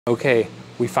Okay,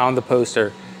 we found the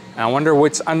poster. I wonder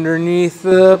what's underneath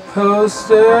the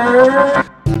poster.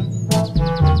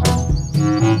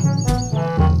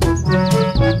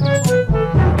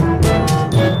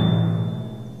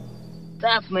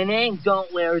 That's my name,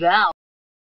 don't wear it out.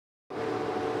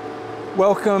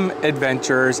 Welcome,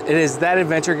 adventurers. It is That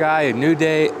Adventure Guy, a new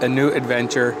day, a new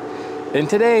adventure. And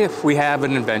today we have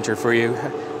an adventure for you.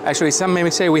 Actually, some may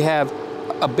say we have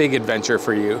a big adventure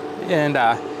for you. And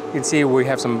you can see we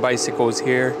have some bicycles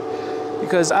here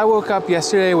because I woke up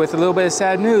yesterday with a little bit of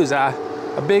sad news. A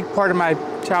big part of my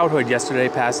childhood yesterday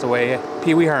passed away,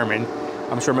 Pee Wee Herman.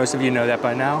 I'm sure most of you know that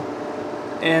by now.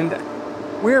 And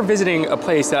we're visiting a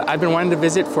place that I've been wanting to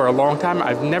visit for a long time.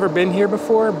 I've never been here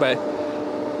before,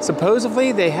 but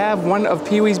supposedly they have one of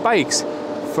Pee Wee's bikes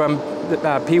from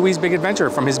Pee Wee's Big Adventure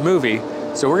from his movie.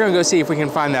 So we're gonna go see if we can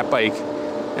find that bike.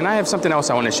 And I have something else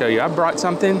I want to show you. I brought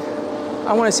something.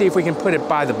 I want to see if we can put it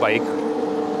by the bike.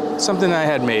 Something I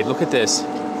had made. Look at this.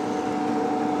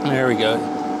 There we go.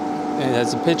 It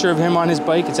has a picture of him on his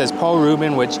bike. It says Paul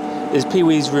Reubens, which is Pee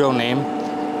Wee's real name.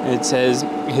 It says,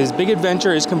 his big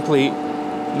adventure is complete.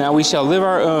 Now we shall live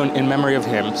our own in memory of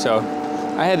him. So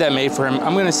I had that made for him.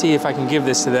 I'm going to see if I can give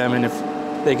this to them and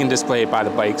if they can display it by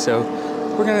the bike. So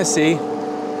we're going to see.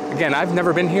 Again, I've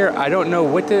never been here. I don't know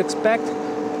what to expect.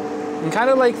 And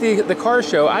kind of like the car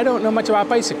show, I don't know much about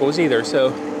bicycles either, so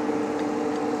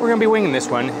we're gonna be winging this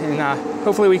one, and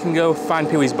hopefully we can go find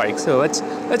Pee Wee's bike. So let's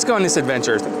go on this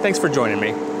adventure. Thanks for joining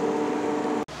me.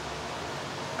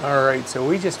 All right, so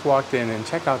we just walked in and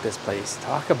check out this place.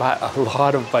 Talk about a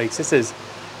lot of bikes. This is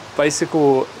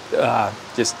bicycle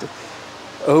just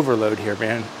overload here,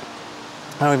 man.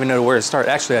 I don't even know where to start.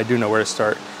 Actually, I do know where to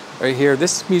start. Right here,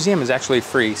 this museum is actually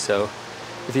free, so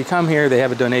if you come here, they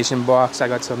have a donation box. I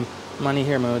got some money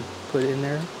here, I'm gonna put it in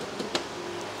there.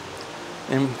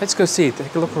 And let's go see,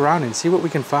 take a look around and see what we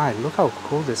can find. Look how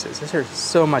cool this is. There's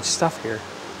so much stuff here.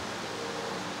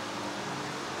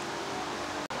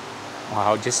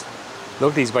 Wow, just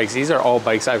look at these bikes. These are all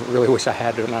bikes I really wish I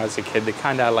had when I was a kid. They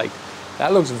kind of like,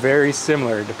 that looks very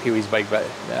similar to Pee Wee's bike, but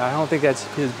I don't think that's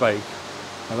his bike.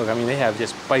 Now look, I mean, they have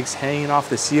just bikes hanging off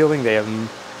the ceiling. They have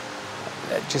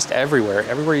just everywhere.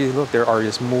 Everywhere you look, there are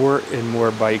just more and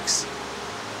more bikes.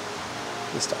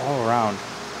 Just all around.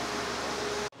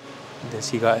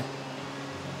 This, you got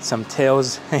some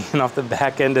tails hanging off the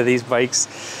back end of these bikes.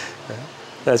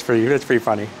 That's pretty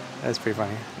funny. That's pretty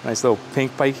funny. Nice little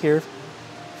pink bike here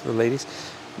for the ladies.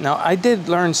 Now, I did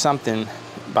learn something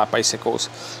about bicycles.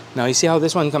 Now, you see how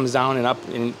this one comes down and up,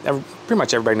 and pretty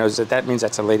much everybody knows that that means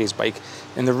that's a lady's bike.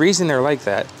 And the reason they're like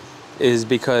that is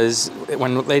because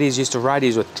when ladies used to ride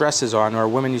these with dresses on, or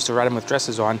women used to ride them with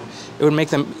dresses on, it would make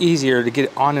them easier to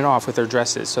get on and off with their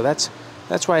dresses. So that's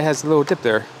why it has a little dip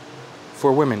there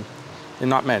for women and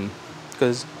not men.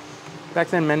 Because back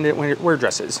then men didn't wear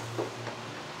dresses.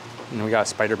 And then we got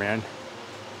Spider-Man,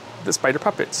 the spider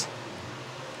puppets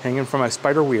hanging from a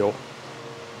spider wheel.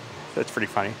 That's pretty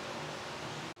funny.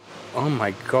 Oh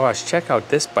my gosh, check out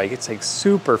this bike. It's like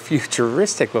super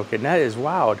futuristic looking. That is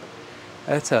wild.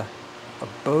 That's a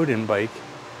Bowden bike.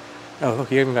 Oh, look,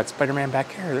 you even got Spider-Man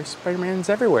back here. There's Spider-Mans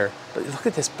everywhere. But look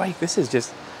at this bike. This is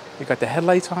just, you got the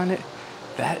headlights on it.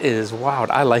 That is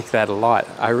wild. I like that a lot.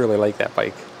 I really like that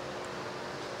bike.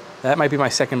 That might be my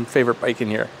second favorite bike in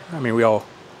here. I mean, we all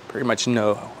pretty much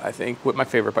know, I think, what my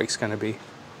favorite bike's gonna be.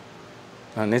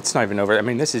 And it's not even over. I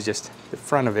mean, this is just the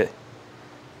front of it.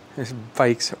 There's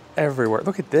bikes everywhere.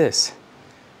 Look at this.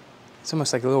 It's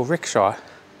almost like a little rickshaw.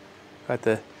 Got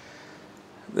the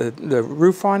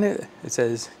roof on it. It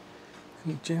says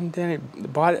Jim Danny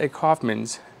bought it at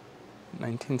Kaufman's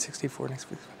 1964.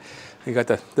 You got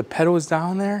the pedals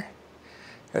down there.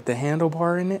 Got the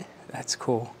handlebar in it. That's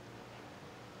cool.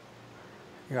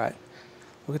 You got,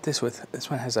 look at this this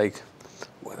one has like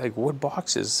wood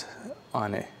boxes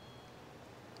on it.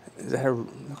 Is that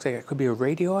looks like it could be a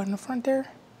radio on the front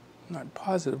there? I'm not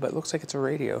positive, but it looks like it's a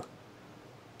radio.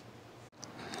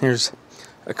 Here's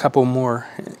a couple more,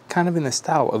 kind of in the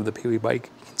style of the Pee Wee bike.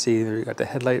 You can see there you got the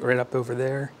headlight right up over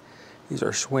there. These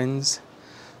are Schwinn's.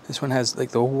 This one has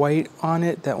like the white on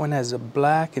it. That one has a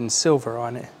black and silver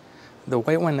on it. The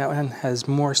white one, that one has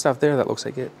more stuff there that looks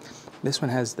like it. This one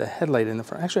has the headlight in the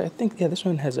front. Actually, I think, yeah, this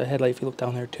one has a headlight if you look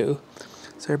down there too.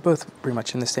 So they're both pretty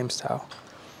much in the same style.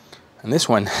 And this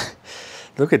one,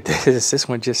 look at this. This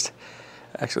one just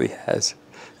actually has,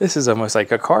 this is almost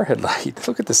like a car headlight.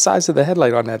 Look at the size of the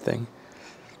headlight on that thing.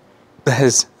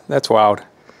 That's wild.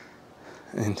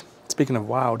 And speaking of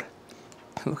wild,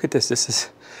 look at this. This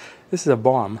is a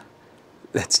bomb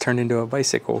that's turned into a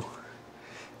bicycle.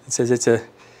 It says it's a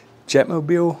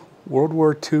Jetmobile World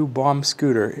War II bomb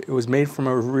scooter. It was made from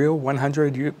a real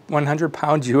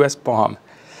 100-pound US bomb.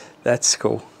 That's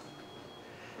cool.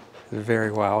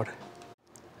 Very wild.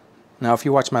 Now, if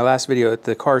you watched my last video at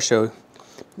the car show,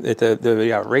 at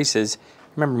the races,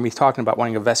 remember me talking about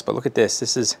wanting a Vespa. Look at this.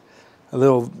 This is a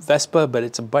little Vespa, but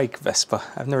it's a bike Vespa.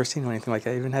 I've never seen anything like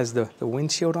that. It even has the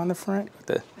windshield on the front, with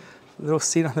the little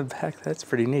seat on the back. That's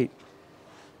pretty neat.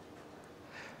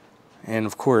 And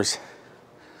of course,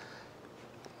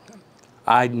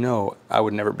 I know I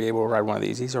would never be able to ride one of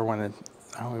these. These are one of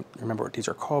the, I don't remember what these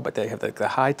are called, but they have the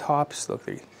high tops. Look,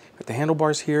 they got the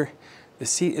handlebars here. The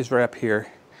seat is right up here.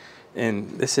 And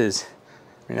this is,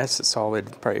 I mean, that's a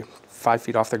solid, probably 5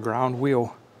 feet off the ground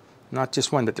wheel. Not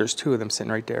just one, but there's two of them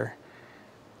sitting right there.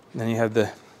 And then you have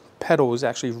the pedals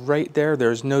actually right there.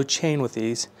 There's no chain with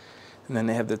these. And then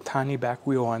they have the tiny back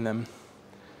wheel on them.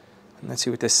 And let's see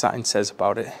what this sign says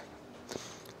about it.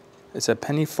 It's a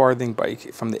penny farthing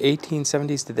bike from the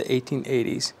 1870s to the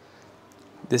 1880s.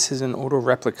 This is an older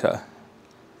replica.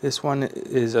 This one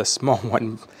is a small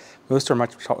one. Most are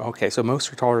much taller. Okay, so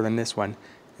most are taller than this one.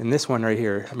 And this one right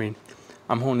here, I mean,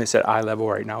 I'm holding this at eye level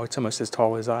right now. It's almost as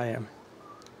tall as I am.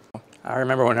 I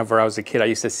remember whenever I was a kid, I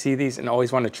used to see these and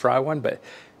always wanted to try one, but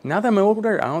now that I'm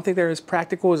older, I don't think they're as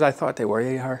practical as I thought they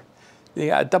were. They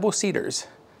got double seaters.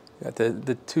 You got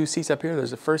the two seats up here.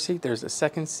 There's the first seat, there's the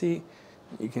second seat.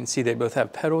 You can see they both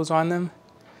have pedals on them.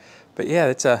 But yeah,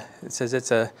 it says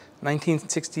it's a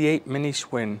 1968 mini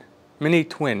twin.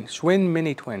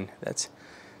 That's a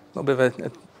little bit of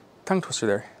a tongue twister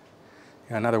there. You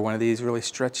got another one of these really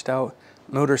stretched out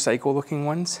motorcycle looking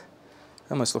ones.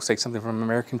 Almost looks like something from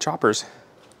American Choppers.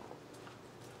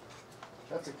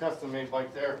 That's a custom made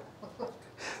bike there.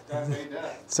 Dad made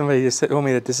that. Somebody just told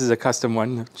me that this is a custom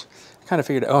one. I kind of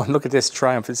figured, oh, look at this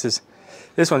Triumph. This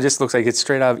one just looks like it's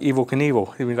straight out of Evel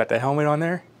Knievel. We got the helmet on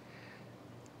there.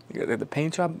 You got the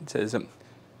paint job. It says,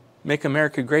 "Make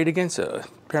America Great Again." So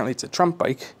apparently it's a Trump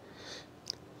bike.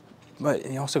 But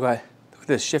you also got, look at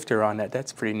this shifter on that.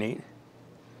 That's pretty neat.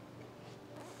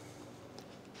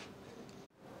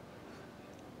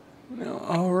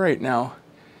 All right, now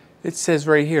it says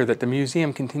right here that the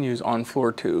museum continues on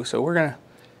floor 2. So we're gonna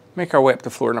make our way up to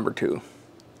floor number 2.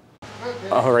 Okay.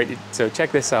 All right, so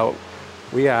check this out.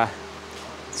 We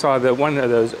saw one of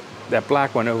those, that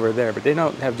black one over there, but they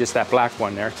don't have just that black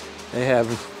one there. They have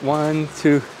 1,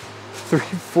 2, 3,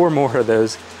 4 more of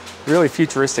those. Really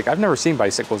futuristic. I've never seen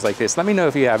bicycles like this. Let me know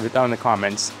if you have it down in the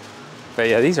comments. But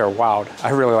yeah, these are wild.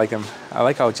 I really like them. I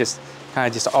like how it just kind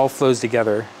of just all flows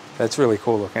together. That's really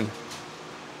cool looking.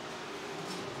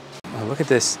 Oh, look at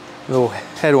this little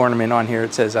head ornament on here.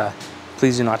 It says,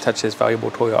 "Please do not touch this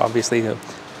valuable toy." Obviously,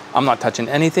 I'm not touching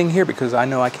anything here because I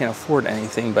know I can't afford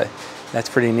anything, but that's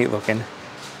pretty neat looking.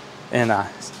 And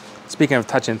speaking of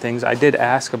touching things, I did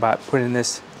ask about putting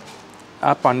this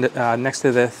up on next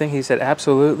to the thing. He said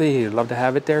absolutely, he'd love to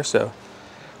have it there. So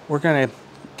we're gonna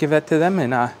give that to them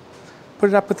and put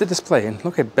it up with the display. And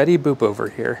look at Betty Boop over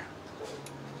here.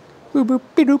 Boop boop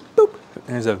be doop boop.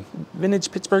 There's a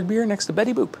vintage Pittsburgh beer next to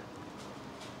Betty Boop.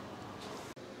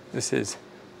 This is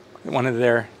one of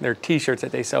their t-shirts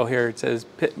that they sell here. It says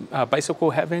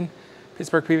Bicycle Heaven,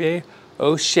 Pittsburgh, PA.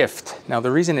 O Shift. Now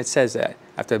the reason it says that, I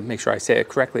have to make sure I say it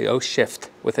correctly, O Shift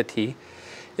with a T,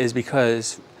 is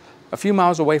because a few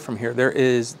miles away from here there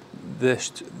is the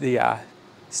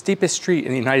steepest street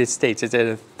in the United States. It's at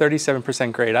a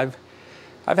 37% grade. I've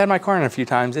had my car in a few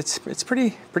times. It's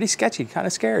pretty sketchy, kind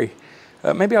of scary.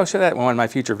 Maybe I'll show that in one of my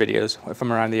future videos if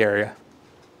I'm around the area.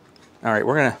 All right,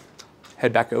 we're gonna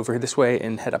head back over this way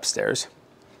and head upstairs.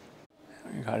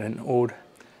 We got an old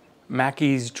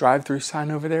Mackey's drive-through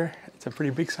sign over there. It's a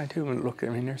pretty big sign too. Look, I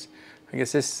mean, I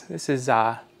guess this is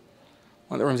one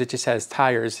of the rooms that just has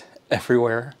tires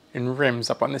everywhere and rims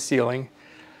up on the ceiling.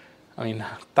 I mean,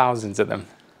 thousands of them.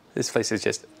 This place is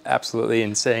just absolutely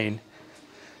insane.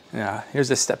 Yeah, here's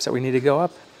the steps that we need to go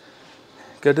up.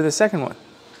 Go to the second one.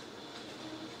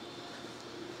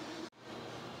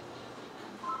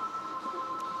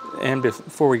 And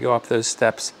before we go up those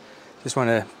steps, just want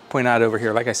to point out over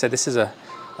here, like I said, this is a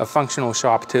functional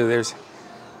shop too. There's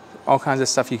all kinds of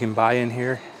stuff you can buy in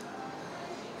here.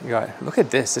 You got, look at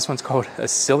this. This one's called a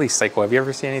silly cycle. Have you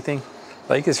ever seen anything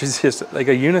like this? It's just like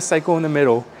a unicycle in the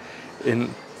middle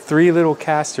and 3 little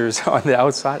casters on the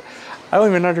outside. I don't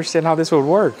even understand how this would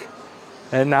work.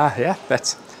 And yeah,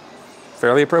 that's a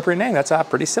fairly appropriate name. That's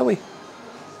pretty silly.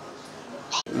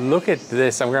 Look at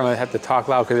this. I'm gonna have to talk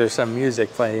loud because there's some music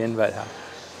playing, but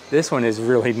this one is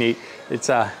really neat. It's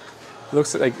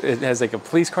looks like it has like a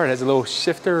police car. It has a little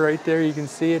shifter right there. You can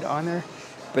see it on there.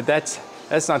 But that's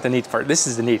not the neat part. This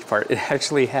is the neat part. It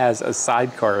actually has a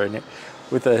sidecar in it.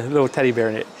 with a little teddy bear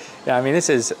in it. Yeah, I mean, this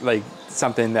is like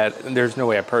something that there's no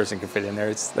way a person could fit in there.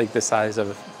 It's like the size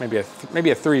of maybe a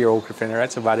 3-year-old could fit in there.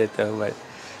 That's about it though, but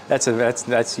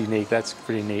that's unique. That's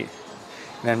pretty neat.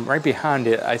 And then right behind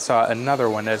it, I saw another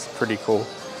one that's pretty cool.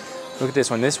 Look at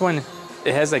this one. This one,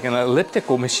 it has like an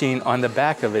elliptical machine on the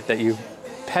back of it that you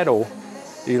pedal.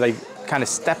 You like kind of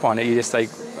step on it. You just like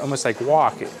almost like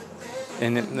walk it,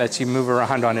 and it lets you move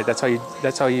around on it. That's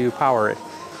how you power it.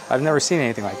 I've never seen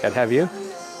anything like that. Have you?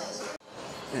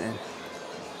 And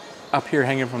up here,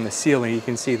 hanging from the ceiling, you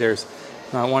can see there's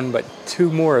not one but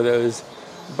 2 more of those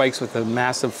bikes with a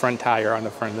massive front tire on the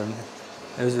front of them.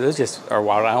 Those just are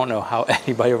wild. I don't know how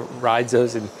anybody rides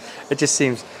those, and it just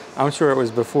seems, I'm sure it was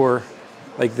before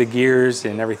like the gears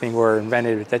and everything were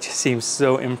invented, but that just seems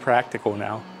so impractical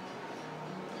now.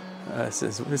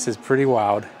 This is pretty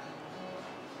wild.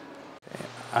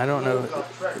 I don't know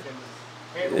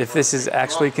if this is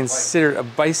actually considered a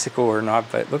bicycle or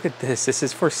not, but look at this. This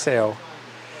is for sale.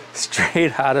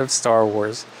 Straight out of Star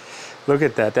Wars. Look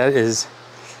at that. That is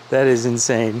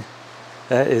insane.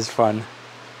 That is fun.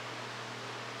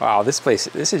 Wow, this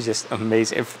is just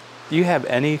amazing. If you have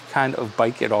any kind of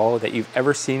bike at all that you've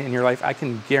ever seen in your life, I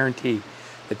can guarantee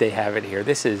that they have it here.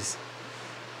 This is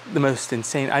the most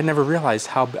insane. I never realized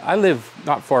how, I live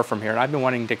not far from here, and I've been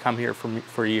wanting to come here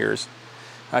for years.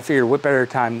 I figured what better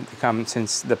time to come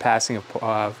since the passing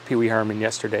of Pee Wee Herman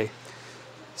yesterday.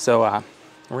 So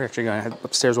we're actually going to head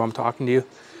upstairs while I'm talking to you.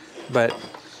 But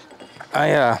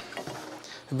I've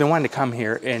been wanting to come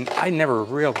here, and I never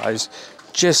realized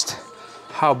just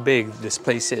how big this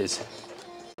place is.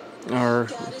 All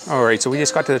right, so we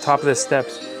just got to the top of the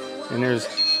steps, and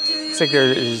looks like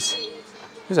there's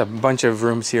a bunch of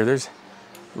rooms here. There's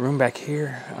a room back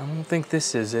here. I don't think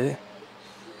this is it.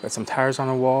 Got some tires on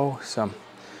the wall.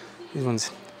 These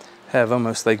ones have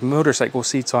almost like motorcycle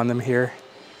seats on them here,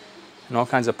 and all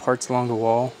kinds of parts along the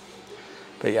wall.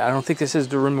 But yeah, I don't think this is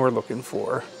the room we're looking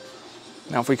for.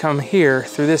 Now, if we come here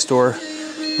through this door,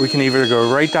 we can either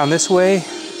go right down this way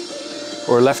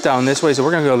or left down this way. So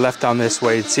we're gonna go left down this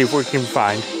way and see if we can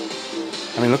find.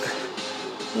 I mean,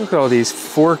 look at all these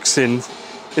forks, and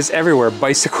it's everywhere.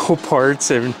 Bicycle parts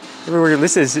and everywhere.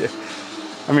 This is,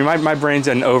 I mean, my brain's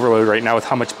in overload right now with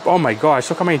how much, oh my gosh,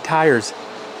 look how many tires.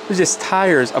 There's just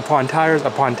tires upon tires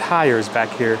upon tires back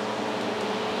here.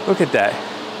 Look at that.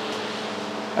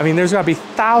 I mean, there's gotta be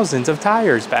thousands of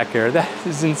tires back here. That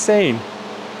is insane.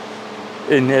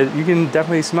 And you can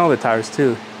definitely smell the tires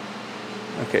too.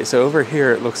 Okay, so over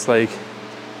here it looks like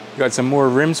you got some more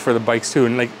rims for the bikes too,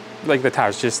 and like the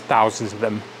tires, just thousands of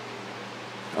them.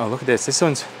 Oh, look at this. This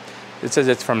one's, it says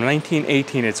it's from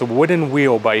 1918. It's a wooden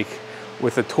wheel bike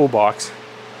with a toolbox.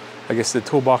 I guess the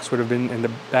toolbox would have been in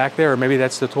the back there, or maybe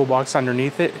that's the toolbox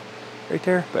underneath it right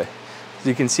there. But as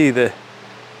you can see, the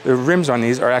rims on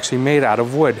these are actually made out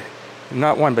of wood.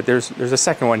 Not one, but there's a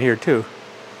second one here too.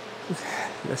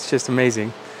 That's just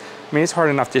amazing. I mean, it's hard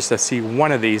enough just to see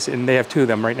one of these, and they have 2 of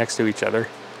them right next to each other.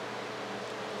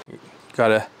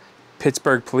 Got a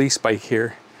Pittsburgh police bike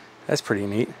here. That's pretty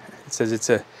neat. It says it's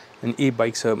an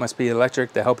e-bike, so it must be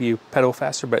electric to help you pedal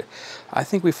faster, but I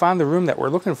think we found the room that we're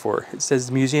looking for. It says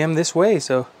museum this way,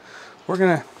 so we're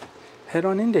gonna head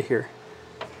on into here.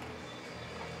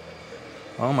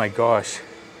 Oh my gosh.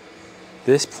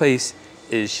 This place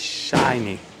is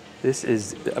shiny. This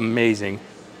is amazing.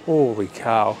 Holy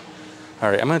cow. All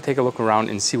right, I'm gonna take a look around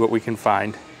and see what we can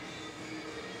find.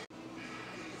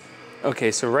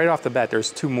 Okay, so right off the bat,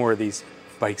 there's 2 more of these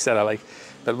bikes that I like.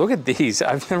 But look at these.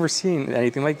 I've never seen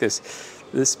anything like this.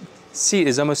 This seat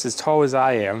is almost as tall as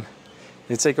I am.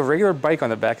 It's like a regular bike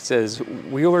on the back. It says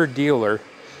wheeler dealer.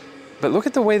 But look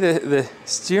at the way the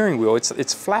steering wheel,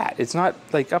 it's flat. It's not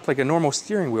like up like a normal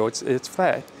steering wheel. It's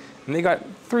flat. And they got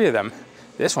 3 of them.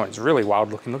 This one's really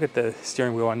wild looking. Look at the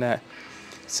steering wheel on that.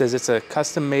 It says it's a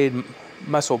custom-made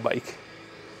muscle bike.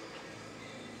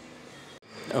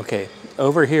 Okay,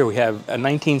 over here we have a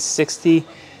 1960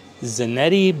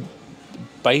 Zanetti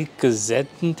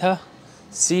Bicicletta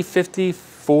C50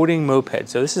 folding moped.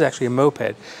 So this is actually a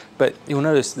moped, but you'll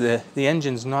notice the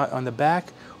engine's not on the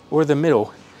back or the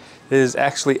middle. It is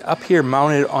actually up here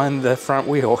mounted on the front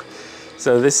wheel.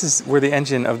 So this is where the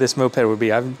engine of this moped would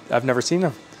be. I've never seen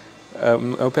a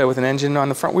moped with an engine on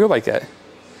the front wheel like that.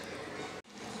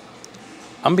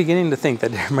 I'm beginning to think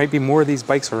that there might be more of these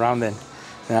bikes around than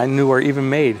I knew were even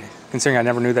made, considering I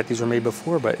never knew that these were made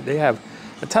before, but they have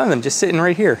a ton of them just sitting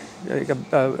right here.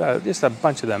 Just a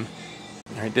bunch of them.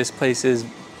 All right, this place is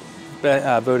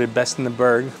voted best in the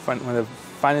Berg, one of the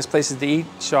finest places to eat,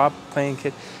 shop, playing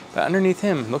kid. But underneath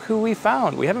him, look who we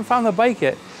found. We haven't found the bike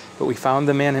yet, but we found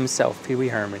the man himself, Pee Wee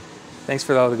Herman. Thanks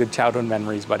for all the good childhood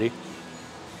memories, buddy.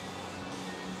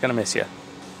 Gonna miss you.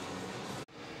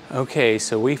 Okay,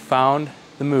 so we found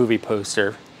the movie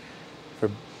poster for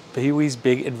Pee Wee's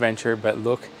Big Adventure, but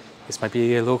look, this might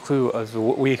be a little clue of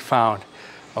what we found.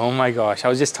 Oh my gosh, I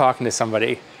was just talking to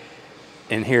somebody,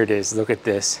 and here it is. Look at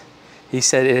this. He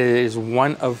said it is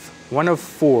one of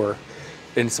 4,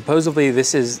 and supposedly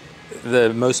this is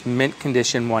the most mint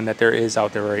condition one that there is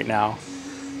out there right now.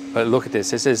 But look at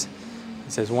this. It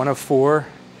says 1 of 4.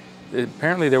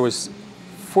 Apparently there was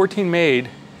 14 made,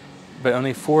 but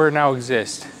only 4 now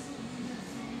exist.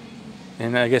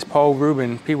 And I guess Paul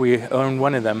Reubens, Pee Wee, owned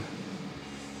one of them.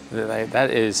 That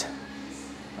is,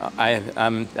 I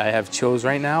have chills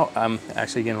right now. I'm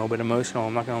actually getting a little bit emotional.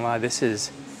 I'm not gonna lie. This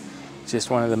is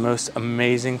just one of the most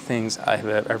amazing things I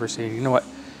have ever seen. You know what?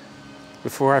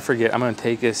 Before I forget, I'm gonna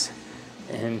take this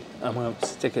and I'm gonna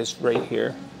stick this right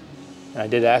here. And I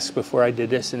did ask before I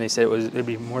did this, and they said it'd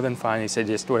be more than fine. They said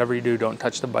just whatever you do, don't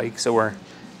touch the bike. So we're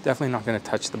definitely not gonna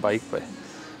touch the bike. But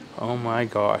oh my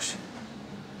gosh.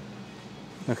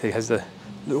 Okay, it has the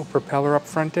little propeller up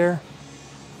front there.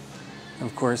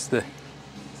 Of course, the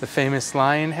famous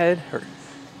lion head.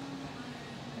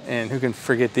 And who can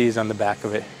forget these on the back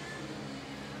of it?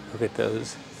 Look at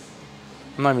those.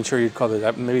 I'm not even sure you'd call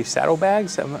those, maybe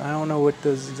saddlebags? I don't know what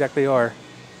those exactly are.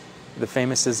 The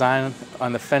famous design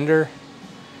on the fender.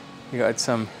 You got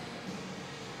some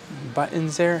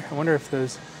buttons there. I wonder if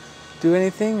those do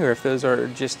anything or if those are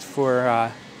just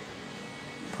for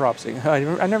props.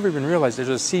 I never even realized there's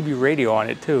a CB radio on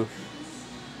it too.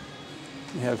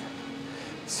 You have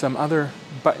some other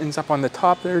buttons up on the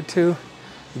top there too.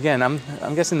 Again,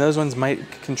 I'm guessing those ones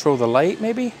might control the light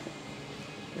maybe,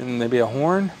 and maybe a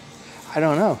horn. I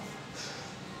don't know.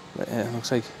 But it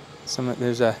looks like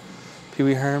there's a Pee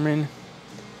Wee Herman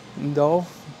doll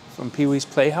from Pee Wee's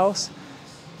Playhouse.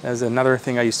 That was another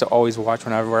thing I used to always watch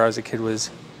whenever I was a kid was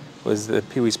the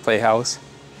Pee Wee's Playhouse.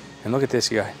 And look at this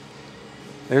guy.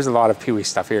 There's a lot of Pee Wee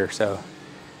stuff here, so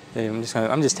I'm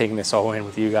just taking this all in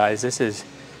with you guys. This is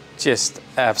just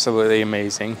absolutely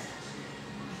amazing.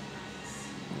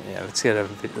 Yeah, let's get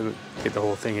the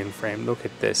whole thing in frame. Look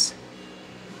at this.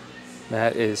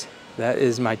 That is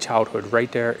my childhood right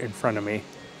there in front of me.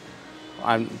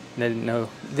 I didn't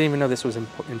even know this was in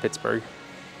Pittsburgh.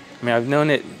 I mean, I've known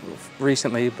it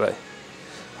recently, but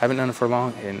I haven't known it for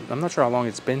long, and I'm not sure how long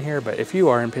it's been here, but if you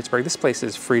are in Pittsburgh, this place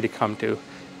is free to come to.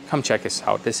 Come check us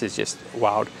out. This is just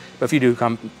wild. But if you do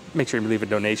come, make sure you leave a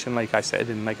donation like I said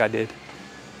and like I did.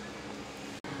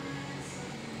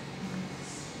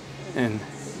 And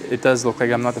it does look like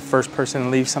I'm not the first person to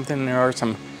leave something. There are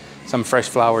some fresh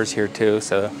flowers here too,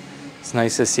 so it's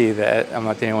nice to see that I'm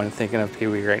not the only one thinking of Pee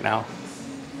Wee right now.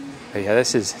 But yeah,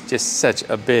 this is just such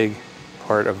a big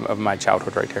part of my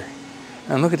childhood right there.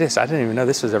 And look at this. I didn't even know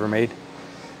this was ever made.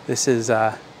 This is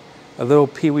a little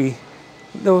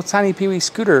tiny Pee Wee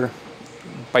scooter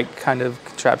bike kind of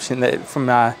contraption that from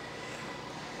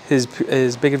his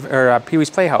Pee Wee's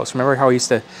Playhouse. Remember how he used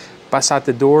to bust out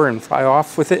the door and fly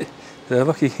off with it? So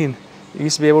look, you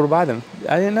used to be able to buy them.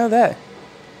 I didn't know that.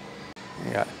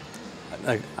 Yeah,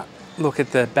 look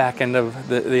at the back end of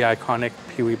the iconic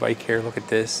Pee Wee bike here. Look at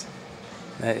this.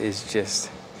 That is just,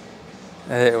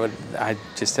 I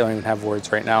just don't even have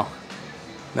words right now.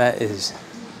 That is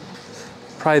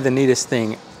probably the neatest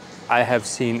thing I have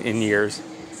seen in years.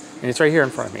 And it's right here in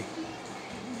front of me.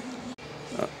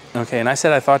 Okay, and I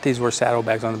said I thought these were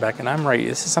saddlebags on the back, and I'm right.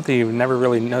 This is something you've never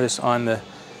really noticed on the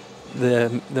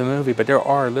movie, but there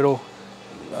are little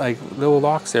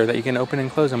locks there that you can open and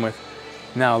close them with.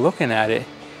 Now looking at it,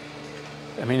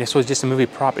 I mean, this was just a movie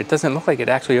prop. It doesn't look like it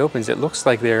actually opens. It looks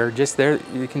like they're just there.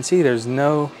 You can see there's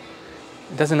no,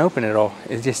 it doesn't open at all.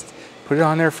 It just put it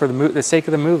on there for the sake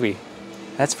of the movie.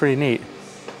 That's pretty neat.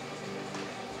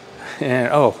 And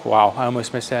oh wow, I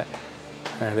almost missed that.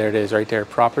 There it is right there,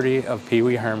 property of Pee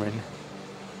Wee Herman.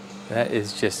 That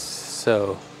is just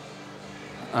so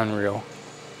unreal.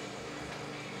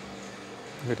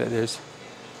 Look at that, there's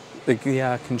the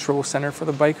control center for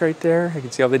the bike right there. You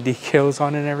can see all the decals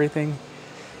on it and everything.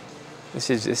 This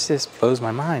just blows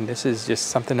my mind. This is just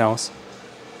something else.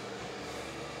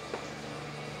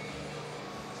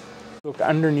 Look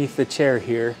underneath the chair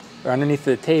here, or underneath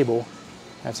the table.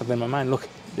 I have something in my mind. Look,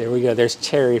 there we go. There's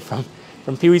Cherry from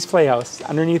Pee Wee's Playhouse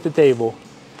underneath the table.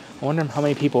 I wonder how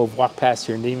many people have walked past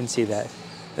here and didn't even see that.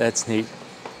 That's neat.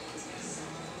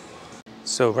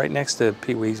 So right next to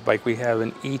Pee Wee's bike, we have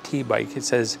an ET bike. It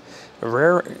says a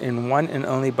rare and one and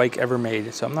only bike ever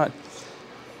made. So I'm not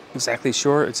exactly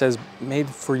sure. It says made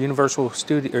for Universal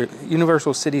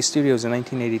City Studios in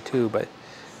 1982, but it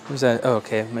was oh,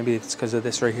 okay, maybe it's because of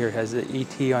this right here. It has the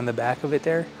ET on the back of it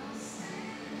there.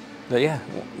 But yeah,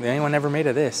 anyone ever made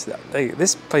of this?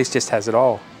 This place just has it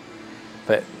all.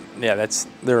 But yeah, that's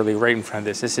literally right in front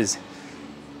of this.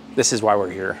 This is why we're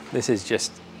here. This is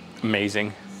just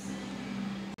amazing.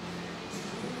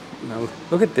 Now,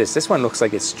 look at this. This one looks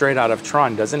like it's straight out of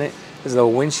Tron, doesn't it? There's a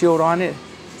little windshield on it.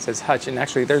 It says Hutch, and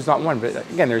actually there's not one, but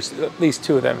again, there's at least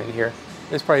 2 of them in here.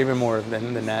 There's probably even more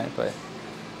than that, but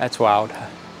that's wild.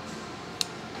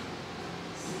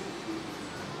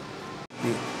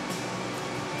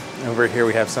 Over here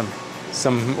we have some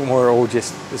more old,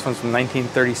 this one's from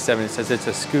 1937. It says it's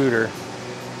a scooter.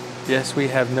 Yes, we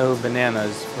have no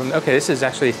bananas. Okay, this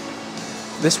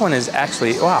one is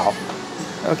actually, wow.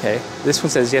 Okay, this one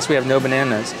says, yes, we have no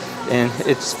bananas. And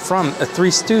it's from a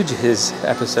Three Stooges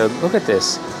episode. Look at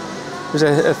this. There's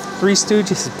a Three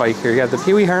Stooges bike here. You have the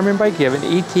Pee Wee Herman bike, you have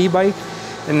an E.T. bike,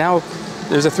 and now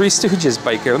there's a Three Stooges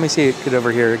bike here. Let me see if I get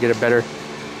over here to get a better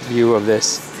view of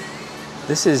this.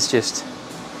 This is just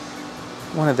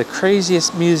one of the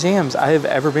craziest museums I have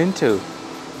ever been to.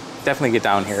 Definitely get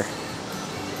down here.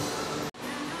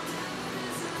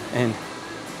 And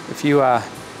if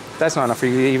that's not enough for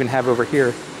you, you even have over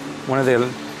here one of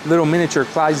the little miniature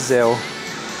Clydesdale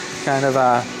kind of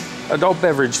adult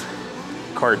beverage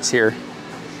carts here.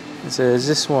 It says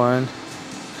this one,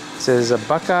 it says a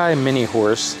Buckeye mini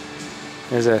horse.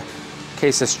 There's a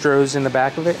case of Strohs in the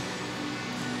back of it.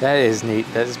 That is neat.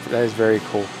 That is very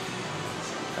cool.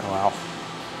 Oh, wow.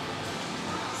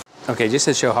 Okay, just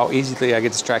to show how easily I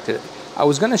get distracted, I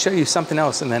was going to show you something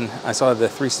else, and then I saw the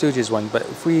Three Stooges one, but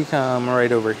if we come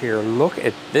right over here, look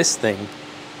at this thing.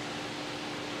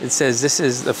 It says this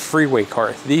is the freeway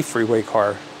car, the freeway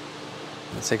car.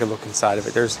 Let's take a look inside of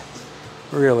it. There's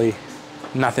really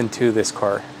nothing to this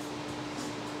car.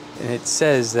 And it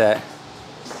says that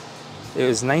it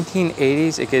was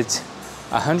 1980s. It gets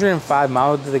 105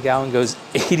 miles to the gallon, goes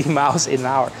 80 miles an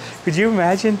hour. Could you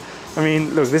imagine? I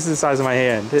mean, look, this is the size of my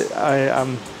hand.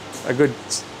 I'm a good,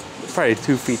 probably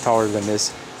 2 feet taller than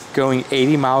this. Going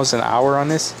 80 miles an hour on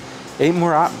this, 8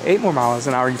 more miles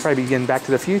an hour, you'd probably be getting Back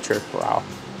to the Future. Wow.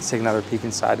 Let's take another peek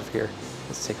inside of here.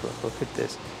 Let's take a look. Look at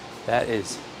this. That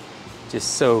is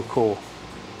just so cool.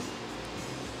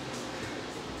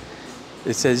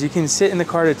 It says you can sit in the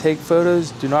car to take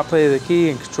photos, do not play the key,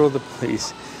 and control the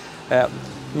police. You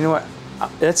know what?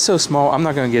 That's so small, I'm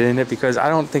not going to get in it because I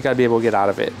don't think I'd be able to get out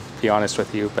of it, to be honest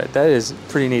with you. But that is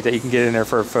pretty neat that you can get in there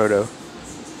for a photo.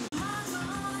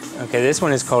 Okay, this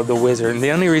one is called The Wizard. And the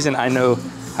only reason I know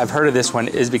I've heard of this one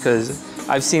is because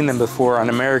I've seen them before on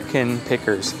American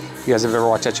Pickers. If you guys have ever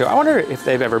watched that show, I wonder if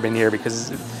they've ever been here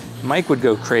because Mike would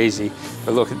go crazy.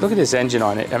 But look at this engine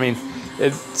on it. I mean,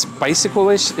 it's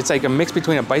bicycle-ish. It's like a mix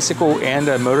between a bicycle and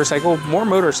a motorcycle. More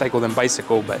motorcycle than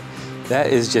bicycle, but that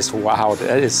is just wild.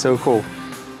 That is so cool.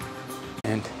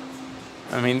 And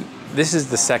I mean, this is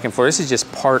the second floor. This is just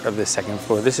part of the second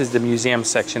floor. This is the museum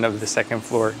section of the second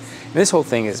floor. And this whole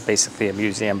thing is basically a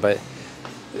museum, but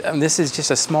this is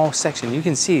just a small section. You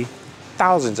can see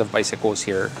thousands of bicycles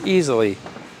here easily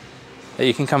that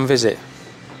you can come visit.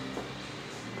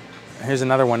 Here's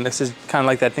another one. This is kind of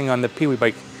like that thing on the Pee Wee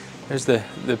bike. There's the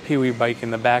Pee Wee bike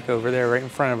in the back over there right in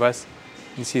front of us.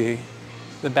 You can see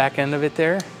the back end of it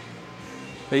there.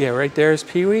 But yeah, right there is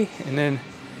Pee Wee, and then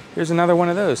here's another one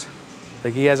of those,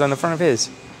 like he has on the front of his.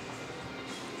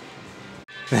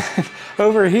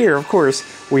 Over here, of course,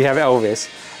 we have Elvis.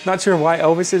 Not sure why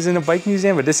Elvis is in a bike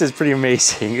museum, but this is pretty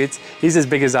amazing. He's as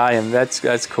big as I am.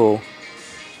 That's cool.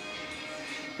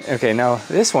 Okay, now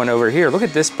this one over here, look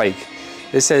at this bike.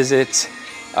 It says it's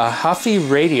a Huffy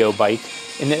radio bike,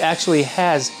 and it actually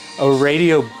has a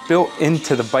radio built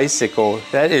into the bicycle.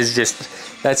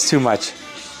 That's too much.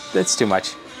 That's too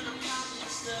much.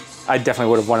 I definitely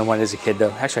would have wanted one as a kid,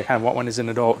 though. Actually, I kind of want one as an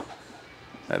adult.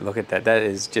 Look at that. That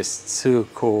is just so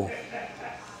cool.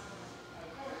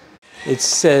 It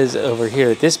says over here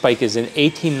that this bike is an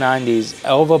 1890s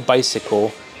Elva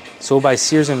bicycle sold by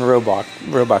Sears and Roebuck.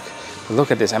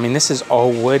 Look at this. I mean, this is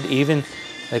all wood. Even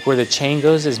like where the chain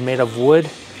goes is made of wood.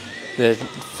 The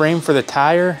frame for the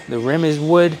tire, the rim is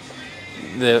wood.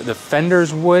 The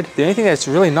fender's wood. The only thing that's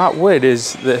really not wood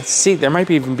is the seat. There might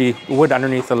even be wood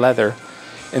underneath the leather.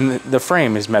 And the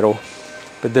frame is metal.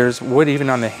 But there's wood even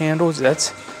on the handles.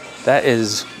 That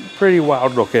is pretty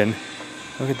wild looking.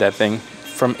 Look at that thing.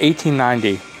 From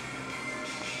 1890.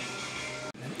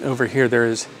 Over here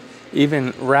there's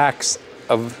even racks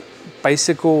of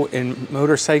bicycle and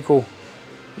motorcycle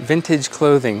vintage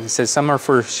clothing. It says some are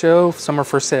for show, some are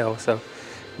for sale. So,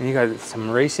 and you got some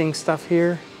racing stuff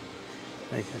here.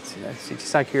 Like, let's see,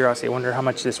 just out of curiosity, I wonder how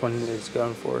much this one is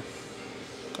going for.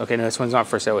 Okay, no, this one's not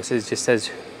for sale. It just says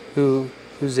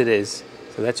whose it is.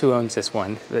 So that's who owns this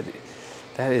one. But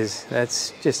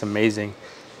That's just amazing.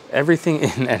 Everything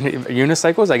in and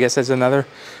unicycles, I guess that's another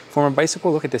form of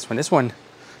bicycle. Look at this one.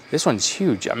 This one's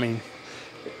huge. I mean,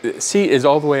 the seat is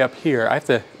all the way up here. I have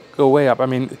to go way up. I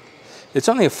mean, it's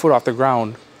only a foot off the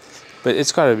ground, but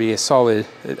it's got to be a solid.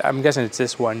 I'm guessing it's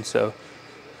this one. So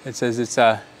it says it's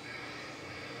a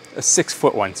 6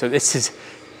 foot one. So this is.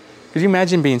 Could you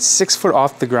imagine being 6 foot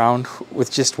off the ground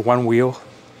with just one wheel?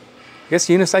 I guess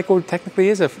unicycle technically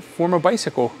is a form of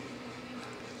bicycle.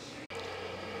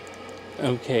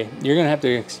 Okay, you're gonna have to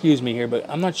excuse me here, but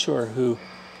I'm not sure who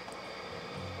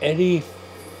Eddie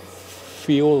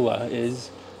Fiola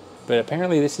is, but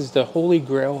apparently this is the holy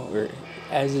grail, or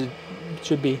as it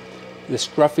should be, the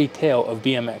scruffy tail of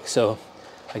BMX. So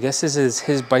I guess this is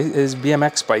his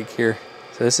BMX bike here.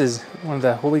 So this is one of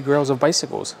the holy grails of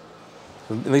bicycles,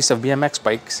 at least of BMX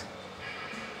bikes.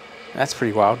 That's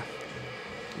pretty wild.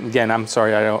 Again, I'm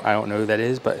sorry, I don't know who that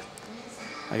is, but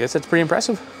I guess that's pretty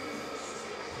impressive.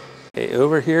 Okay,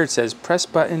 over here it says press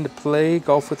button to play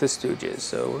golf with the Stooges.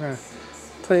 So we're gonna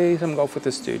play some golf with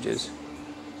the Stooges.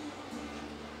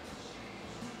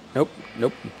 Nope,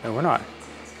 no, we're not.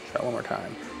 Try one more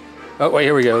time. Oh, wait,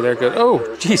 here we go. There it goes. Oh,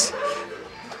 jeez.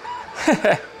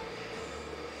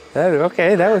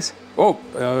 Okay, that was.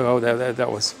 That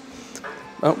was.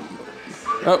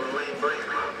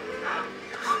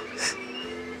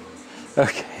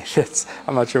 Okay,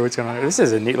 I'm not sure what's going on. This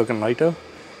is a neat looking light though.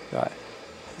 Got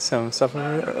some stuff in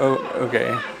there. Oh,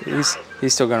 okay.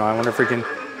 He's still going on. I wonder if we can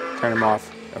turn him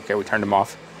off. Okay, we turned him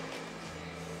off.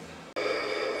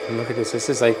 And look at this. This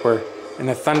is like we're in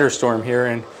a thunderstorm here,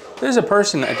 and there's a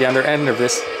person at the other end of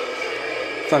this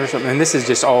thunderstorm. And this is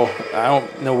just all, I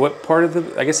don't know what part of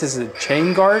the, I guess this is a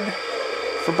chain guard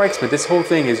for bikes, but this whole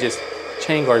thing is just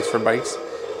chain guards for bikes.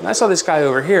 And I saw this guy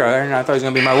over here, and I thought he was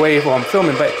going to be my way while I'm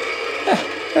filming, but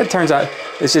it turns out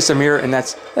it's just a mirror, and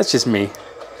that's just me.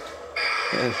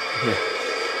 Yeah.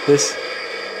 This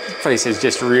place is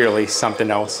just really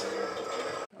something else.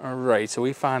 All right, so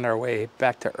we found our way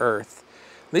back to Earth.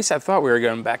 At least I thought we were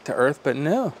going back to Earth, but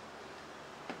no.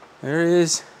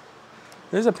 There's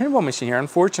a pinball machine here.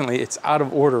 Unfortunately, it's out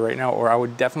of order right now, or I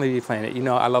would definitely be playing it. You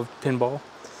know, I love pinball.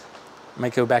 I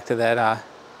might go back to that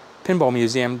pinball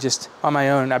museum just on my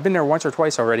own. I've been there once or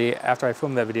twice already after I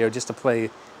filmed that video just to play.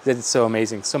 It's so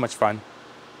amazing, so much fun.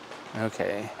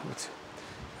 Okay, let's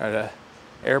got an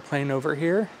airplane over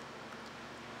here.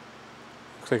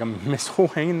 Looks like a missile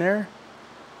hanging there.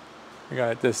 We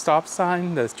got the stop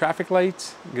sign, the traffic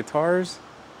lights, guitars,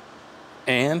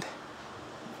 and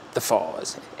the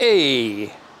falls. A,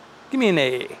 give me an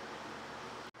A.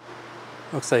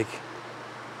 Looks like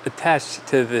attached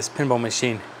to this pinball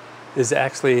machine is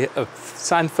actually a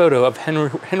signed photo of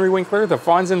Henry Winkler, the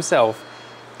Fonz himself.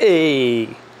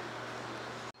 A.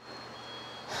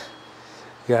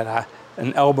 You got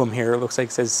an album here. It looks like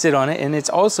it says "Sit on It," and it's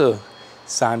also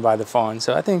signed by the Fonz.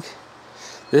 So I think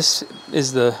this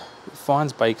is the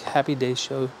Fonz bike. Happy Day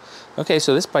Show. Okay,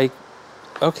 so this bike,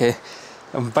 okay,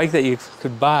 a bike that you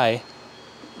could buy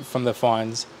from the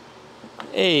Fonz.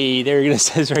 Hey, there it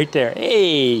says right there.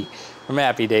 Hey, from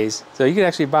Happy Days. So you could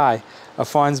actually buy a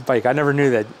Fonz bike. I never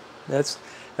knew that.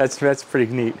 That's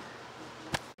pretty neat.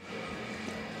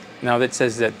 Now that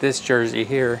says that this jersey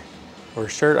here, or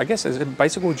shirt, I guess is it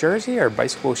bicycle jersey or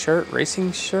bicycle shirt,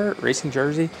 racing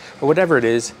jersey, or whatever it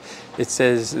is. It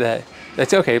says that,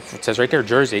 that's okay, it says right there,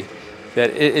 jersey, that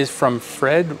it is from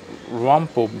Fred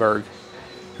Rumpelberg,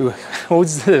 who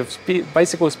holds the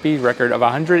bicycle speed record of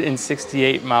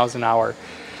 168 miles an hour.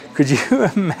 Could you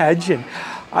imagine?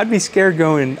 I'd be scared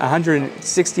going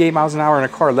 168 miles an hour in a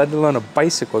car, let alone a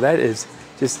bicycle. That is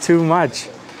just too much.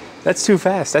 That's too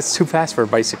fast. That's too fast for a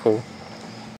bicycle.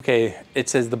 Okay, it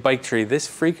says the bike tree. This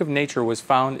freak of nature was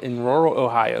found in rural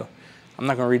Ohio. I'm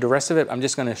not going to read the rest of it. I'm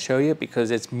just going to show you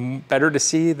because it's better to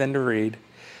see than to read.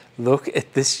 Look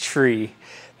at this tree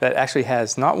that actually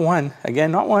has not one,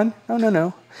 again, not one,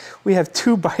 no. We have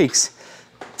two bikes,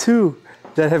 two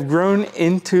that have grown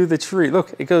into the tree.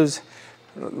 Look, it goes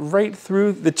right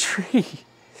through the tree.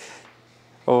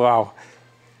 Oh, wow.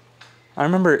 I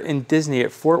remember in Disney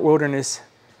at Fort Wilderness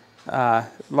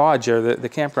Lodge, or the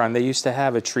campground, they used to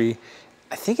have a tree.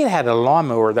 I think it had a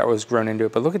lawnmower that was grown into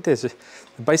it, but look at this. The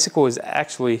bicycle is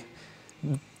actually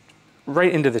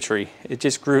right into the tree. It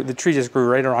just grew, the tree just grew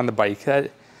right around the bike.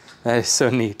 That is so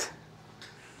neat.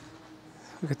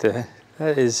 Look at that.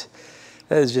 That is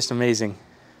just amazing.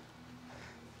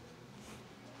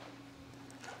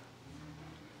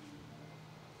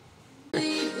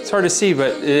 It's hard to see,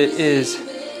 but it is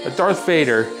a Darth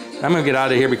Vader. I'm gonna get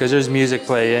out of here because there's music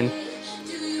playing,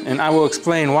 and I will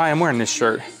explain why I'm wearing this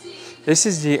shirt. This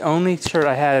is the only shirt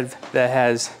I have that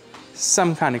has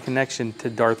some kind of connection to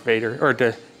Darth Vader or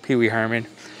to Pee Wee Herman,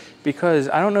 because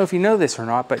I don't know if you know this or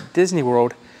not, but Disney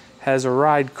World has a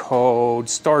ride called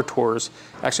Star Tours.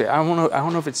 Actually, I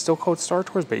don't know if it's still called Star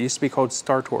Tours, but it used to be called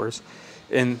Star Tours.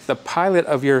 And the pilot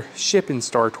of your ship in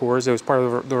Star Tours, it was part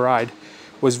of the ride,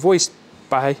 was voiced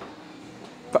by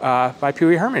Pee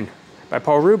Wee Herman, by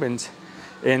Paul Reubens.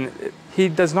 And he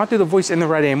does not do the voice in the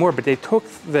ride anymore, but they took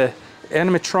the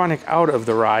animatronic out of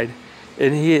the ride,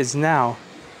 and he is now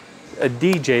a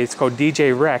DJ. It's called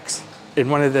DJ Rex in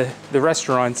one of the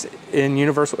restaurants in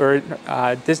Universal or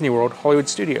Disney World Hollywood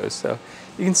Studios. So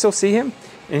you can still see him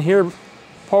and hear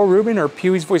Paul Rubin or Pee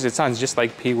Wee's voice. It sounds just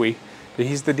like Pee Wee, but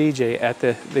he's the DJ at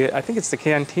the I think it's the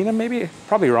Cantina, maybe,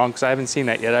 probably wrong because I haven't seen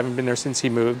that yet. I haven't been there since he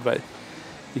moved, but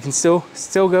you can still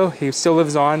go. He still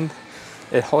lives on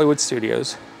at Hollywood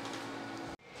Studios.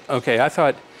 Okay, I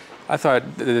thought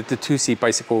the two-seat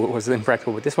bicycle was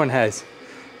impractical, but this one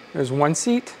there's 1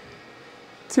 seat,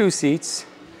 2 seats,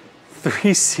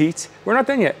 3 seats. We're not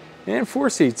done yet, and 4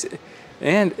 seats.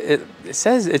 And it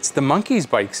says it's the monkey's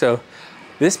bike, so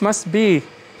this must be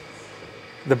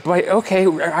the bike. Okay,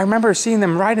 I remember seeing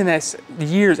them riding this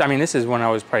years. I mean, this is when I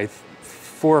was probably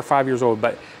 4 or 5 years old,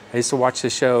 but I used to watch the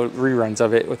show, reruns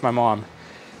of it with my mom.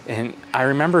 And I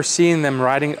remember seeing them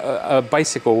riding a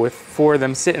bicycle with 4 of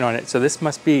them sitting on it. So this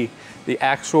must be the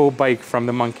actual bike from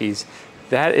the monkeys.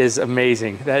 That is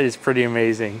amazing. That is pretty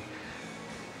amazing.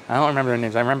 I don't remember their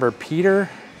names. I remember Peter.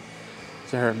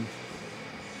 Is there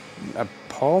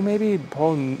Paul, maybe?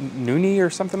 Paul Nooney or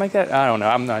something like that? I don't know.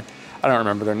 I don't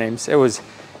remember their names. It was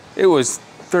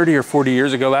 30 or 40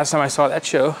 years ago last time I saw that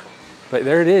show. But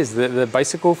there it is, the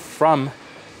bicycle from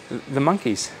the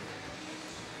monkeys.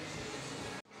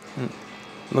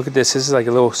 Look at this. This is like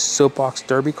a little soapbox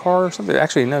derby car or something.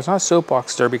 Actually, no, it's not a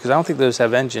soapbox derby because I don't think those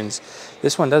have engines.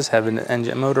 This one does have an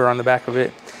engine motor on the back of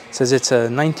it. It says it's a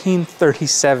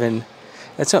 1937.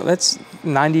 That's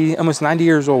 90, almost 90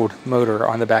 years old motor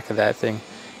on the back of that thing.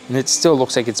 And it still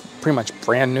looks like it's pretty much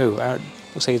brand new.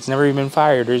 Looks like it's never even been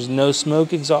fired. There's no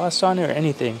smoke exhaust on it or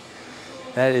anything.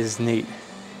 That is neat.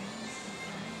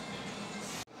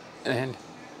 And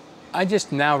I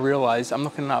just now realized, I'm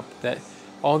looking up, that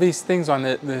all these things on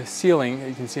the ceiling,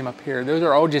 you can see them up here, those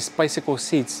are all just bicycle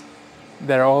seats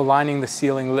that are all lining the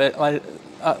ceiling,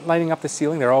 lighting up the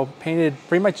ceiling. They're all painted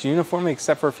pretty much uniformly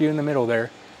except for a few in the middle there.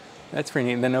 That's pretty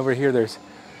neat. And then over here, there's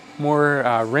more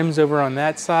rims over on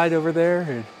that side over there.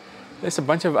 And there's a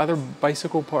bunch of other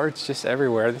bicycle parts just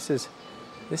everywhere. This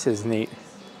is neat.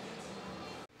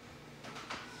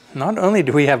 Not only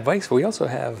do we have bikes, but we also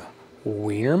have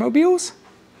Wienermobiles.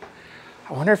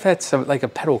 I wonder if that's like a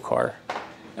pedal car.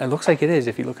 It looks like it is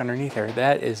if you look underneath there.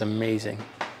 That is amazing.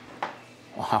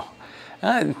 Wow.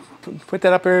 Put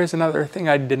that up there as another thing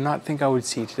I did not think I would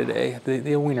see today, the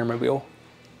Wienermobile.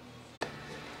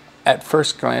 At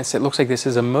first glance, it looks like this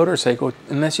is a motorcycle.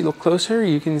 Unless you look closer,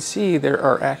 you can see there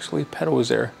are actually pedals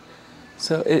there.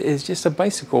 So it is just a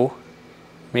bicycle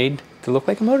made to look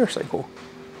like a motorcycle.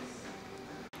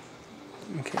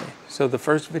 Okay, so the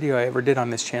first video I ever did on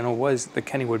this channel was the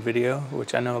Kennywood video,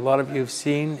 which I know a lot of you have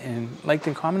seen and liked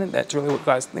and commented. That's really what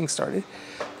got things started.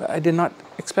 But I did not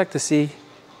expect to see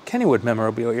Kennywood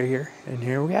memorabilia here, and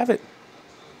here we have it.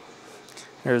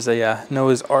 There's a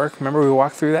Noah's Ark. Remember we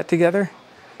walked through that together?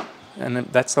 And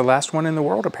that's the last one in the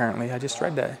world, apparently. I just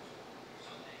read that.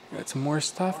 Got some more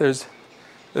stuff. There's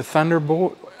the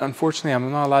Thunderbolt. Unfortunately, I'm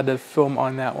not allowed to film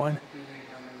on that one.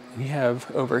 We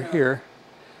have over here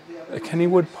a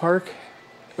Kennywood Park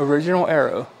original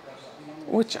arrow,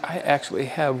 which I actually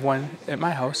have one at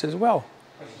my house as well.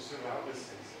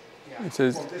 It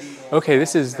says, okay,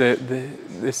 this is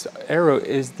this arrow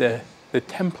is the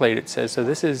template, it says. So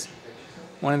this is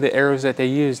one of the arrows that they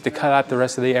use to cut out the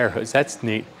rest of the arrows. That's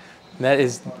neat. That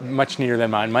is much neater than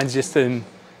mine. Mine's just an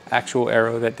actual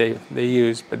arrow that they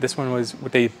use, but this one was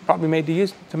what they probably made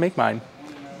to make mine.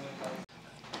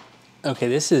 Okay,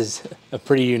 this is a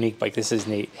pretty unique bike. This is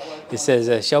neat. It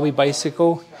says Shelby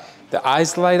bicycle. The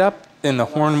eyes light up and the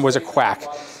horn was a quack.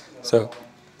 So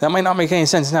that might not make any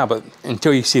sense now, but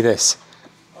until you see this.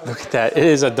 Look at that. It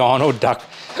is a Donald Duck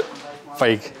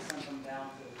bike.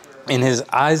 And his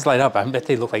eyes light up. I bet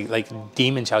they look like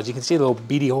demon childs. You can see little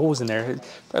beady holes in there. It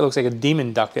probably looks like a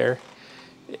demon duck there.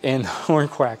 And the horn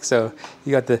quack. So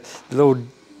you got the little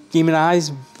demon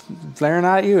eyes flaring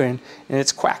at you and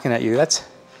it's quacking at you.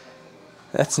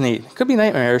 That's neat. Could be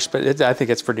nightmarish, but I think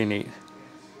it's pretty neat.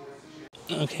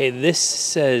 Okay, this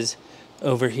says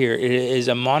over here, it is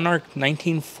a Monarch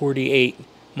 1948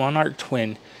 Monarch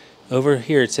Twin. Over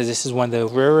here it says this is one of the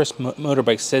rarest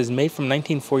motorbikes. It says made from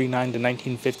 1949 to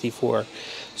 1954.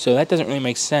 So that doesn't really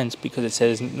make sense because it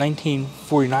says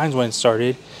 1949 is when it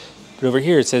started. But over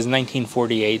here it says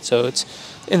 1948. So it's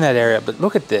in that area. But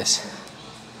look at this.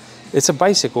 It's a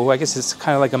bicycle. I guess it's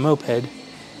kind of like a moped.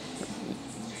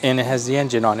 And it has the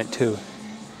engine on it too.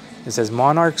 It says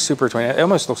Monarch Super 20. It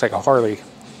almost looks like a Harley.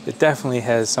 It definitely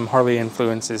has some Harley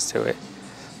influences to it.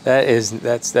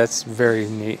 That's very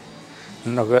neat.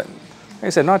 No, like I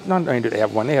said, not only do they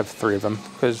have one, they have 3 of them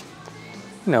because,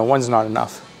 you know, one's not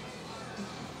enough.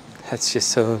 That's just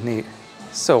so neat,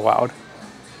 so wild.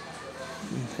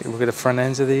 Take a look at the front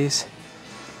ends of these.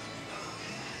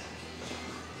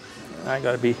 I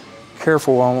gotta be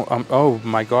careful. Oh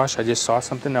my gosh, I just saw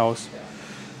something else.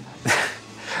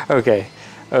 Okay,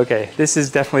 this is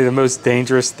definitely the most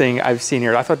dangerous thing I've seen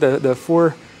here. I thought the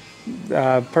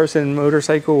 4-person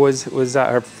motorcycle or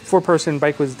 4-person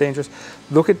bike was dangerous.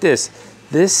 Look at this.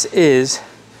 This is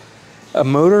a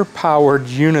motor-powered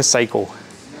unicycle.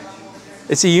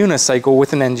 It's a unicycle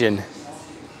with an engine.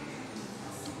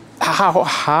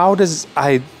 How does,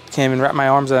 I can't even wrap my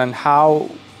arms around how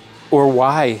or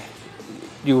why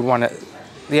you would want to,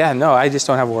 yeah, no, I just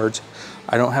don't have words.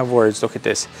 I don't have words. Look at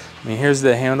this. I mean, here's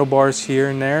the handlebars here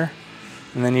and there.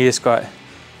 And then you just got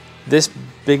this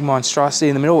big monstrosity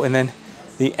in the middle, and then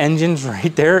the engine's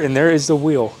right there, and there is the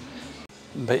wheel.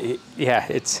 But yeah,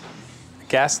 it's a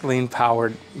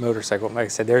gasoline-powered motorcycle. Like I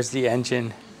said, there's the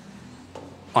engine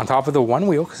on top of the one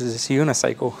wheel, because it's a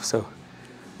unicycle. So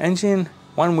engine,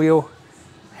 one wheel,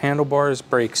 handlebars,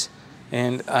 brakes.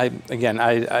 And I'm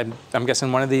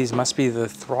guessing one of these must be the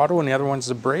throttle and the other one's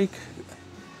the brake.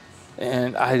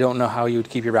 And I don't know how you would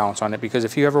keep your balance on it, because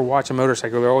if you ever watch a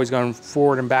motorcycle, they're always going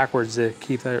forward and backwards to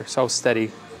keep themselves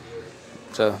steady.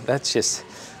 So that's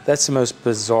the most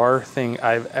bizarre thing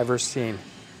I've ever seen.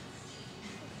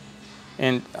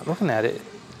 And looking at it,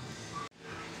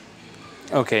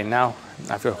 okay, now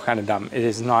I feel kind of dumb. It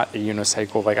is not a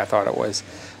unicycle like I thought it was.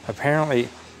 Apparently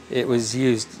it was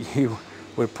used, you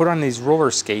would put on these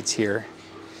roller skates here,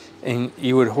 and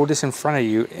you would hold this in front of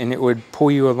you, and it would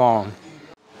pull you along.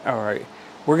 All right,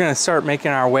 we're gonna start making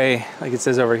our way, like it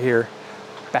says over here,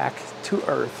 back to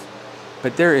Earth.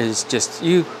 But there is just,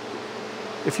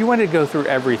 if you wanted to go through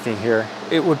everything here,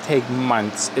 it would take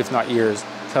months, if not years,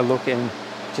 to look and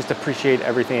just appreciate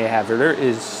everything they have here. There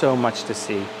is so much to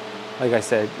see. Like I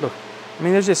said, look, I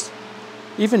mean, there's just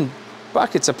even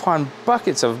buckets upon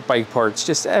buckets of bike parts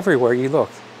just everywhere you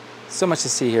look. So much to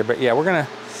see here. But yeah, we're gonna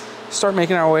start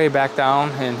making our way back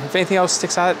down, and if anything else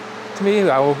sticks out to me,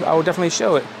 I will definitely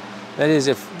show it. That is,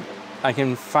 if I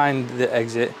can find the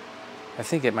exit. I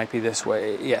think it might be this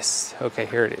way. Yes, okay,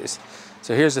 here it is.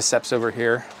 So here's the steps over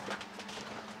here.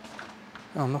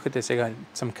 Oh, look at this, they got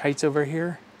some kites over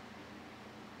here.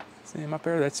 See them up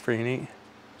there? That's pretty neat.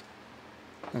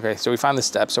 Okay, so we found the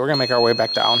steps, so we're gonna make our way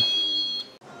back down.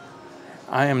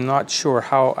 I am not sure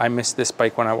how I missed this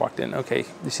bike when I walked in. Okay,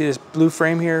 you see this blue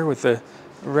frame here with the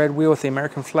red wheel with the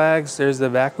American flags? There's the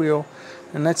back wheel.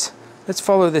 And let's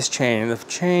follow this chain. The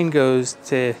chain goes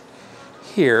to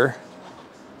here.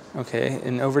 Okay,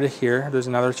 and over to here, there's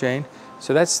another chain.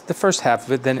 So that's the first half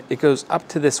of it. Then it goes up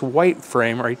to this white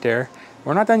frame right there.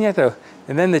 We're not done yet though.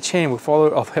 And then the chain will follow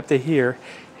up to here.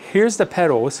 Here's the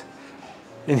pedals.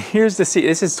 And here's the seat.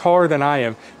 This is taller than I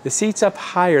am. The seat's up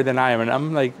higher than I am, and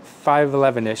I'm like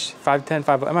 5'11"-ish, 5'10",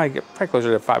 5'11". I might get probably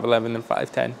closer to 5'11" than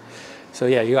 5'10". So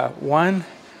yeah, you got 1,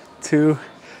 2,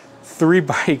 3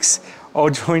 bikes all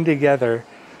joined together.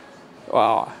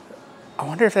 Wow. I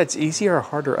wonder if that's easier or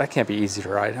harder. That can't be easy to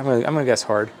ride. I'm gonna guess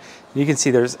hard. You can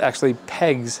see there's actually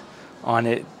pegs on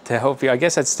it to help you. I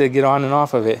guess that's to get on and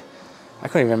off of it. I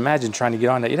couldn't even imagine trying to get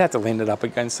on that. You'd have to lean it up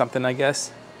against something, I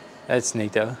guess. That's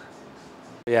neat though.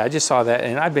 Yeah, I just saw that,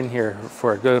 and I've been here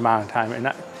for a good amount of time,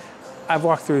 and I've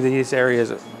walked through these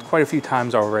areas quite a few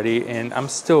times already, and I'm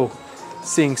still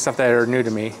seeing stuff that are new to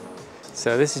me.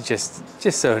 So this is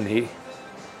just so neat.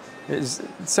 There's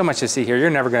so much to see here.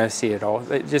 You're never going to see it all.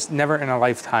 Just never in a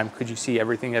lifetime could you see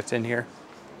everything that's in here.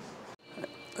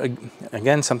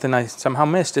 Again, something I somehow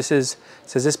missed. Says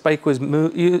this bike was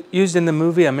used in the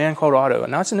movie A Man Called Otto.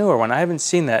 Now it's a newer one. I haven't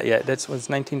seen that yet. That was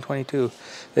 1922.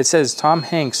 It says Tom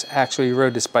Hanks actually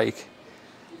rode this bike.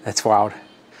 That's wild.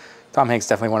 Tom Hanks,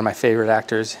 definitely one of my favorite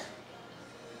actors.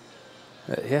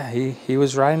 Yeah, he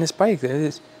was riding this bike.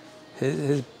 His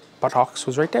buttocks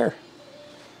was right there.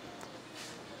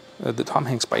 The Tom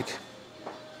Hanks bike.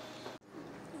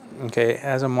 Okay,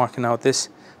 as I'm walking out, the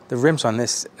rims on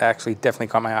this actually definitely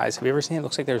caught my eyes. Have you ever seen it? It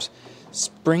looks like there's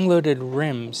spring-loaded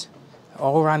rims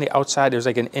all around the outside. There's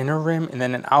like an inner rim and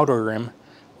then an outer rim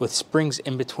with springs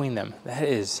in between them. That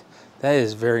is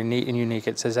very neat and unique.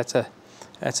 It says that's a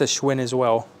Schwinn as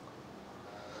well.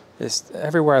 Just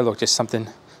everywhere I look, just something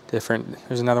different.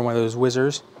 There's another one of those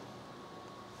whizzers.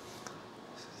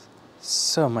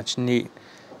 So much neat,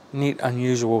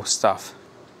 unusual stuff.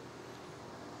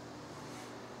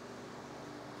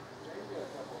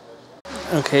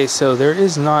 Okay, so there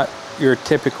is not your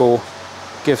typical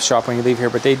gift shop when you leave here,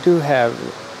 but they do have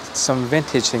some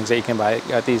vintage things that you can buy. You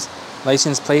got these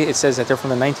license plate. It says that they're from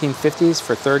the 1950s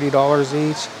for $30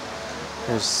 each.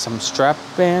 There's some strap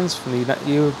bands from the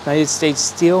United States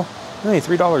Steel, only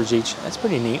 $3 each. That's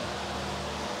pretty neat.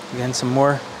 Again, some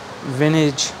more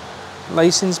vintage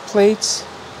license plates.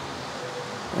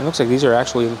 It looks like these are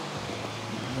actually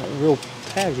real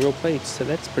tags, real plates, so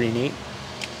that's pretty neat.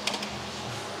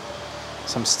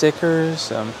 Some stickers,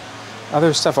 some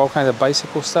other stuff, all kinds of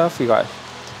bicycle stuff. You got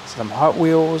some Hot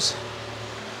Wheels,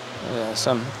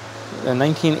 some the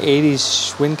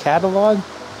 1980s Schwinn catalog.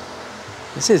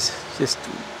 This is just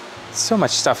so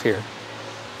much stuff here.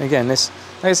 Again, this,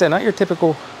 like I said, not your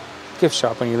typical gift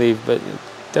shop when you leave, but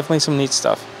definitely some neat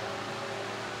stuff.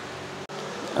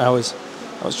 I was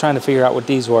trying to figure out what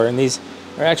these were, and these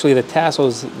are actually the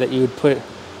tassels that you would put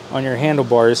on your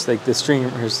handlebars, like the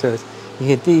streamers. So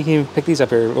you can pick these up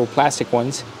here, little plastic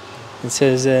ones. It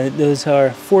says those are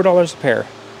 $4 a pair.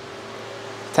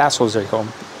 Tassels, they call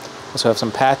them. Also have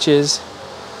some patches,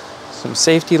 some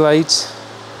safety lights.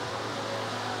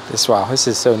 Wow, this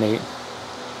is so neat.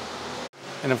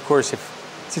 And of course,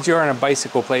 since you're in a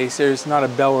bicycle place, there's not a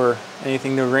bell or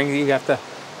anything to ring. You have to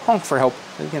honk for help.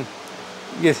 You can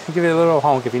give it a little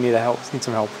honk if you need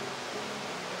some help.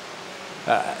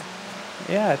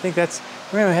 Yeah, I think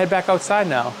we're gonna head back outside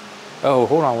now. Oh,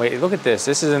 hold on, wait, look at this.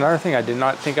 This is another thing I did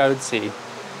not think I would see.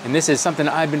 And this is something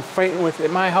I've been fighting with at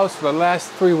my house for the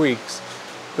last 3 weeks.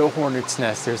 The hornet's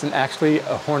nest. There's actually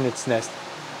a hornet's nest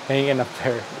hanging up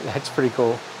there. That's pretty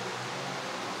cool.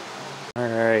 All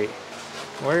right,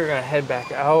 we're gonna head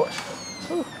back out.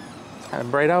 Kind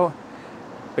of bright out.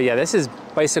 But yeah, this is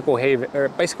bicycle haven, or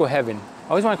bicycle heaven. I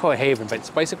always want to call it haven, but it's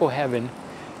bicycle heaven.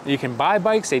 You can buy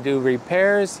bikes, they do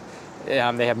repairs, they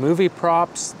have movie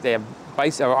props, they have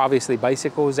obviously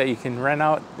bicycles that you can rent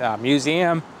out,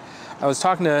 museum. I was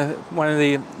talking to one of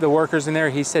the workers in there.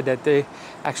 He said that they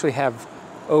actually have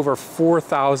over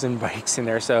 4,000 bikes in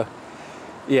there. So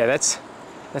yeah, that's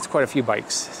quite a few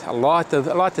bikes. A lot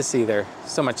to see there.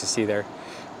 So much to see there.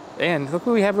 And look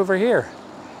what we have over here.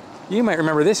 You might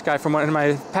remember this guy from one of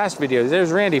my past videos.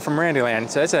 There's Randy from Randyland.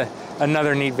 So that's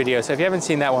another neat video. So if you haven't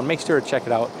seen that one, make sure to check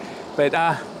it out. But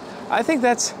I think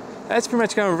that's pretty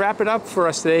much going to wrap it up for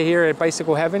us today here at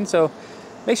Bicycle Heaven. So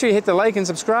make sure you hit the like and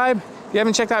subscribe. If you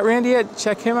haven't checked out Randy yet,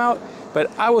 check him out.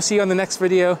 But I will see you on the next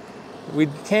video. We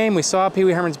saw Pee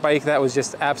Wee Herman's bike. That was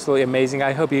just absolutely amazing.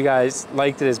 I hope you guys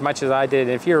liked it as much as I did.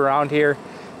 And if you're around here,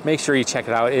 make sure you check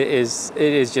it out. It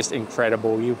is just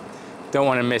incredible. You don't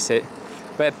want to miss it.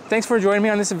 But thanks for joining me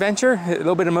on this adventure. A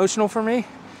little bit emotional for me,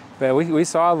 but we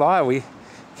saw a lot. We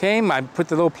came, I put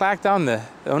the little plaque down. The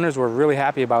owners were really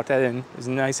happy about that, and it was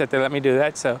nice that they let me do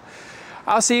that. So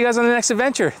I'll see you guys on the next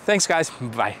adventure. Thanks, guys.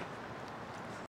 Bye.